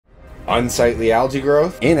Unsightly algae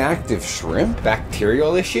growth? Inactive shrimp?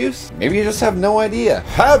 Bacterial issues? Maybe you just have no idea.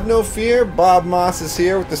 Have no fear, Bob Moss is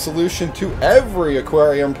here with the solution to every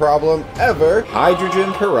aquarium problem ever: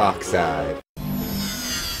 hydrogen peroxide.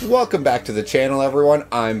 Welcome back to the channel, everyone.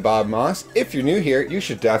 I'm Bob Moss. If you're new here, you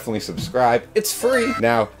should definitely subscribe. It's free.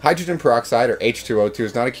 Now, hydrogen peroxide, or H2O2,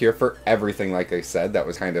 is not a cure for everything, like I said. That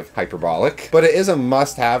was kind of hyperbolic. But it is a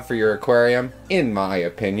must-have for your aquarium, in my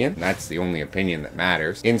opinion. And that's the only opinion that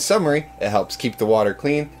matters. In summary, it helps keep the water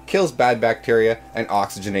clean, kills bad bacteria, and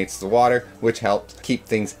oxygenates the water, which helps keep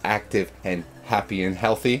things active and happy and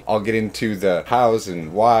healthy. I'll get into the hows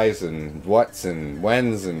and whys and whats and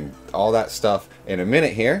whens and all that stuff in a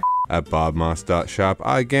minute here. At bobmoss.shop,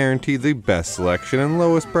 I guarantee the best selection and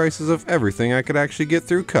lowest prices of everything I could actually get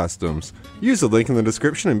through customs. Use the link in the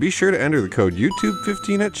description and be sure to enter the code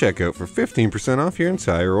YouTube15 at checkout for 15% off your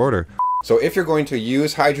entire order. So if you're going to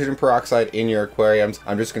use hydrogen peroxide in your aquariums,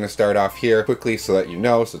 I'm just going to start off here quickly so that you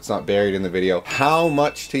know, so it's not buried in the video, how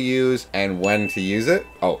much to use and when to use it.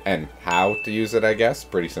 Oh, and how to use it, I guess.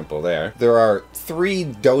 Pretty simple there. There are 3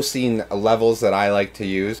 dosing levels that I like to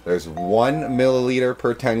use. There's 1 milliliter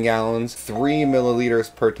per 10 gallons, 3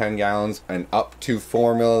 milliliters per 10 gallons, and up to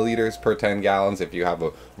 4 milliliters per 10 gallons if you have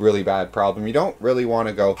a really bad problem. You don't really want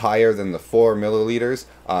to go higher than the 4 milliliters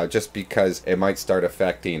just because it might start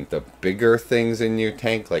affecting the bigger things in your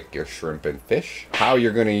tank, like your shrimp and fish. How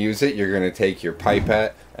you're going to use it: you're going to take your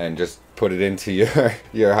pipette and just put it into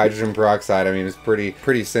your hydrogen peroxide. I mean, it's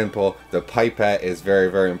pretty simple. The pipette is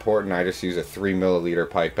very important. I just use a 3 milliliter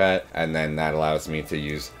pipette, and then that allows me to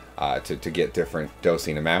use to get different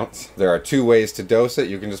dosing amounts. There are 2 ways to dose it.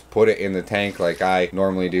 You can just put it in the tank like I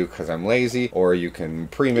normally do because I'm lazy, or you can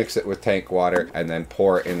pre-mix it with tank water and then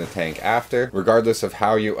pour it in the tank after. Regardless of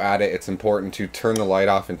how you add it, it's important to turn the light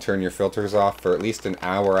off and turn your filters off for at least an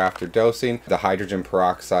hour after dosing. The hydrogen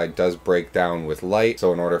peroxide does break down with light,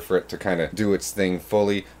 so in order for it to kind of do its thing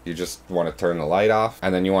fully, you just want to turn the light off,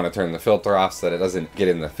 and then you want to turn the filter off so that it doesn't get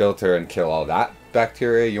in the filter and kill all that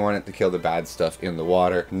bacteria. You want it to kill the bad stuff in the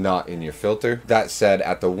water, not in your filter. That said,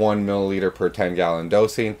 at the 1 milliliter per 10 gallon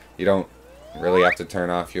dosing, you don't really have to turn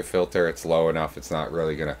off your filter. It's low enough. It's not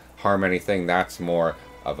really going to harm anything. That's more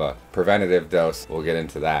of a preventative dose. We'll get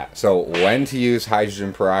into that. So when to use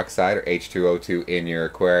hydrogen peroxide, or H2O2, in your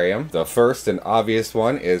aquarium. The first and obvious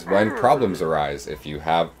one is when problems arise. If you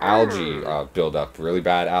have algae buildup, really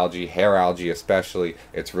bad algae, hair algae especially,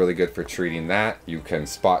 it's really good for treating that. You can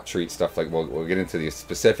spot treat stuff like, we'll get into the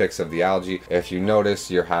specifics of the algae. If you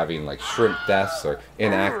notice you're having like shrimp deaths or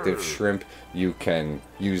inactive shrimp, you can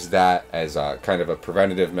use that as a kind of a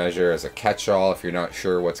preventative measure, as a catch-all if you're not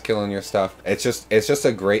sure what's killing your stuff. It's just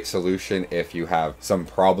a great solution if you have some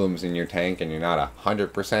problems in your tank and you're not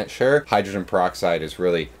 100% sure. Hydrogen peroxide is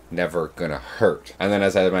really never gonna hurt. And then,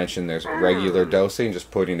 as I mentioned, there's regular dosing,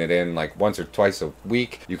 just putting it in like once or twice a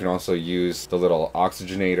week. You can also use the little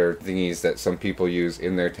oxygenator thingies that some people use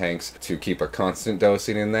in their tanks to keep a constant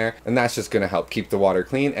dosing in there, and that's just gonna help keep the water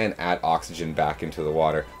clean and add oxygen back into the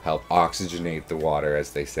water, help oxygenate the water,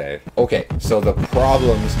 as they say. Okay, so the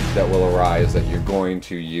problems that will arise that you're going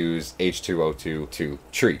to use H2O2 to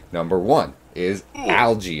treat. Number 1 is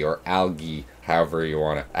algae, or algae, however you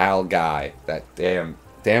want to. Algae, that damn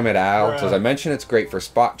it, Al. So as I mentioned, it's great for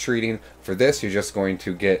spot treating. For this, you're just going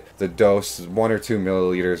to get the dose, 1 or 2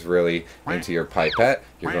 milliliters really, into your pipette.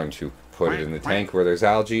 You're going to put it in the tank where there's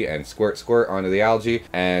algae and squirt onto the algae,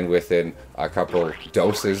 and within a couple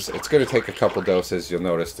doses, it's going to take a couple doses, you'll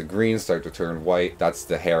notice the greens start to turn white. That's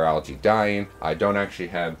the hair algae dying. I don't actually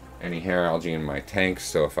have any hair algae in my tanks,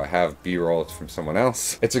 so if I have B-roll, it's from someone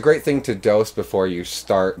else. It's a great thing to dose before you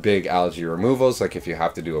start big algae removals, like if you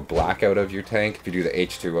have to do a blackout of your tank. If you do the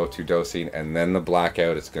H2O2 dosing and then the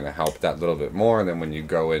blackout, it's going to help that little bit more, and then when you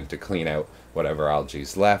go in to clean out whatever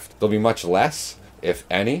algae's left, there'll be much less, if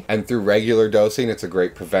any. And through regular dosing, it's a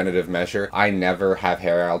great preventative measure. I never have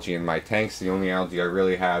hair algae in my tanks. The only algae I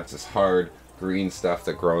really have is this hard green stuff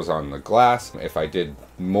that grows on the glass. If I did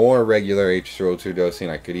more regular H2O2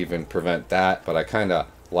 dosing, I could even prevent that, but I kind of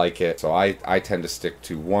like it, so I tend to stick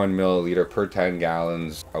to 1 milliliter per 10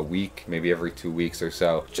 gallons a week, maybe every 2 weeks or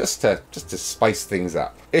so, just to spice things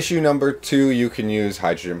up. Issue number 2 you can use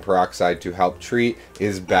hydrogen peroxide to help treat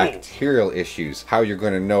is bacterial issues. How you're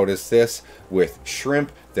going to notice this with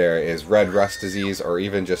shrimp: there is red rust disease, or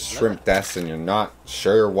even just shrimp deaths and you're not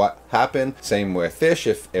sure what happened. Same with fish.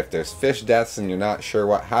 If there's fish deaths and you're not sure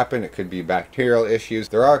what happened, it could be bacterial issues.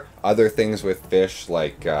 There are other things with fish,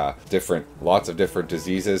 like lots of different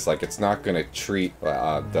diseases. Like, it's not going to treat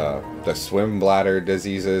the swim bladder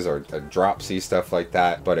diseases or dropsy, stuff like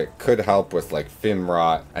that, but it could help with like fin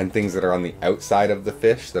rot and things that are on the outside of the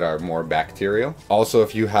fish that are more bacterial. Also,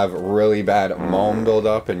 if you have really bad mulm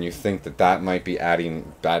buildup and you think that that might be adding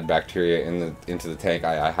bad bacteria into the tank,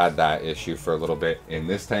 I had that issue for a little bit in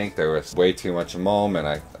this tank. There was way too much mulm, and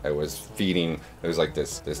I was feeding, there was like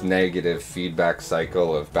this negative feedback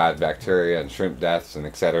cycle of bad bacteria and shrimp deaths and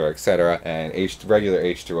etc, and regular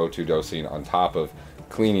H2O2 dosing on top of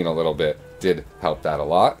cleaning a little bit did help that a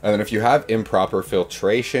lot. And then if you have improper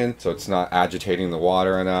filtration, so it's not agitating the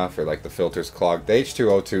water enough, or like the filter's clogged, the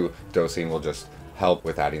H2O2 dosing will just help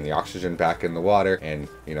with adding the oxygen back in the water. And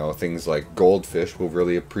you know, things like goldfish will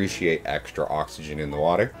really appreciate extra oxygen in the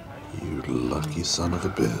water. You lucky son of a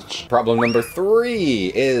bitch. Problem number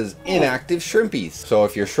 3 is inactive shrimpies. So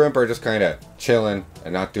if your shrimp are just kind of chilling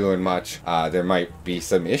and not doing much, there might be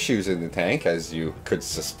some issues in the tank, as you could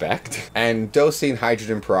suspect. And dosing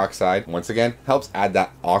hydrogen peroxide, once again, helps add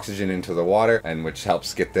that oxygen into the water, and which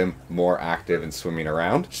helps get them more active and swimming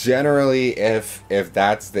around. Generally, if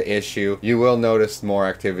that's the issue, you will notice more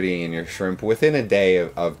activity in your shrimp within a day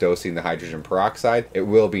of dosing the hydrogen peroxide. It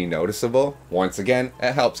will be noticeable. Once again,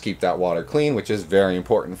 it helps keep that water clean, which is very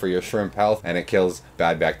important for your shrimp health, and it kills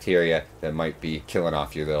bad bacteria that might be killing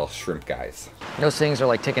off your little shrimp guys. Those things are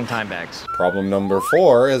like ticking time bags. Problem number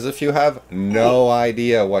 4 is if you have no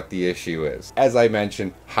idea what the issue is. As I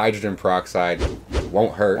mentioned, hydrogen peroxide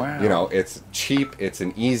won't hurt. Wow. You know, it's cheap, it's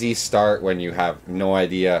an easy start when you have no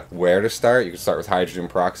idea where to start. You can start with hydrogen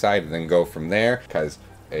peroxide and then go from there, because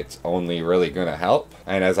it's only really going to help.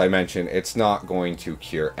 And as I mentioned, it's not going to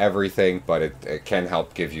cure everything, but it can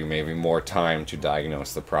help give you maybe more time to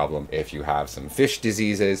diagnose the problem if you have some fish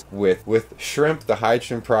diseases. With shrimp, the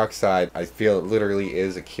hydrogen peroxide, I feel it literally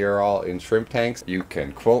is a cure-all in shrimp tanks. You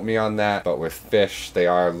can quote me on that, but with fish, they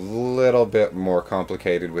are a little bit more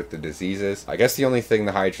complicated with the diseases. I guess the only thing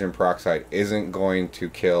the hydrogen peroxide isn't going to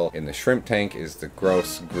kill in the shrimp tank is the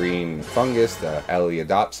gross green fungus, the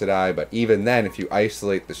Aleidopsidae, but even then, if you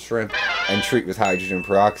isolate the shrimp and treat with hydrogen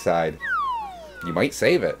peroxide, you might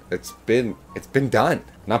save it. It's been done,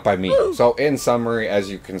 not by me. So in summary,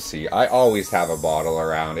 as you can see, I always have a bottle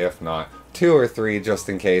around, if not 2 or 3, just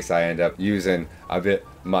in case I end up using a bit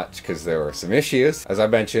much because there were some issues. As I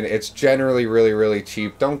mentioned, it's generally really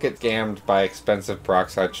cheap. Don't get scammed by expensive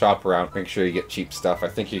peroxide. Shop around, make sure you get cheap stuff. I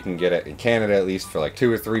think you can get it in Canada at least for like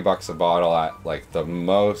 $2 or $3 a bottle at like the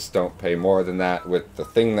most. Don't pay more than that. With the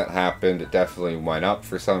thing that happened, it definitely went up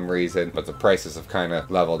for some reason, but the prices have kind of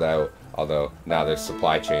leveled out. Although now there's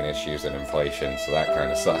supply chain issues and inflation, so that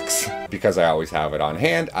kind of sucks. Because I always have it on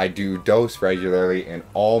hand, I do dose regularly in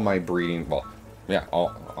all my breeding, well, yeah,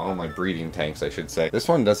 all my breeding tanks, I should say. This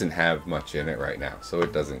one doesn't have much in it right now, so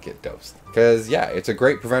it doesn't get dosed. Because, yeah, it's a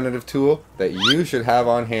great preventative tool that you should have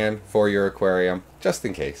on hand for your aquarium, just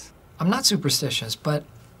in case. I'm not superstitious, but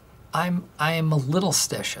I am a little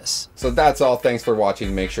stitious. So that's all. Thanks for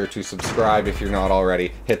watching. Make sure to subscribe if you're not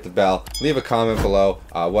already. Hit the bell. Leave a comment below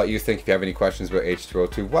what you think. If you have any questions about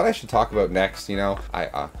H2O2, what I should talk about next, you know.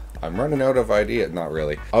 I'm running out of ideas. Not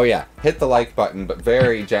really. Oh yeah, hit the like button, but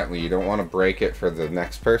very gently. You don't want to break it for the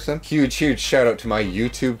next person. Huge shout out to my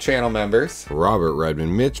YouTube channel members: Robert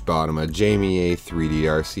Redmond, Mitch Bottom, Jamie A,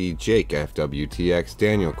 3DRC, Jake FWTX,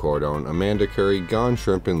 Daniel Cordone, Amanda Curry, Gone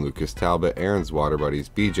Shrimpin, Lucas Talbot, Aaron's Water Buddies,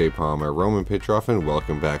 BJ Palmer, Roman Pitroff, and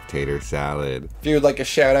welcome back Tater Salad. If you would like a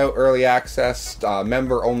shout out, early access,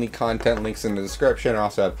 member only content, links in the description. I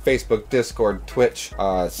also have Facebook, Discord, Twitch,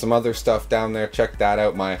 some other stuff down there. Check that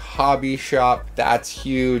out. My hobby shop, that's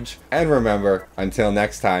huge. And remember, until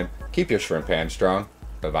next time, keep your shrimp hand strong.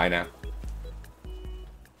 Bye bye now.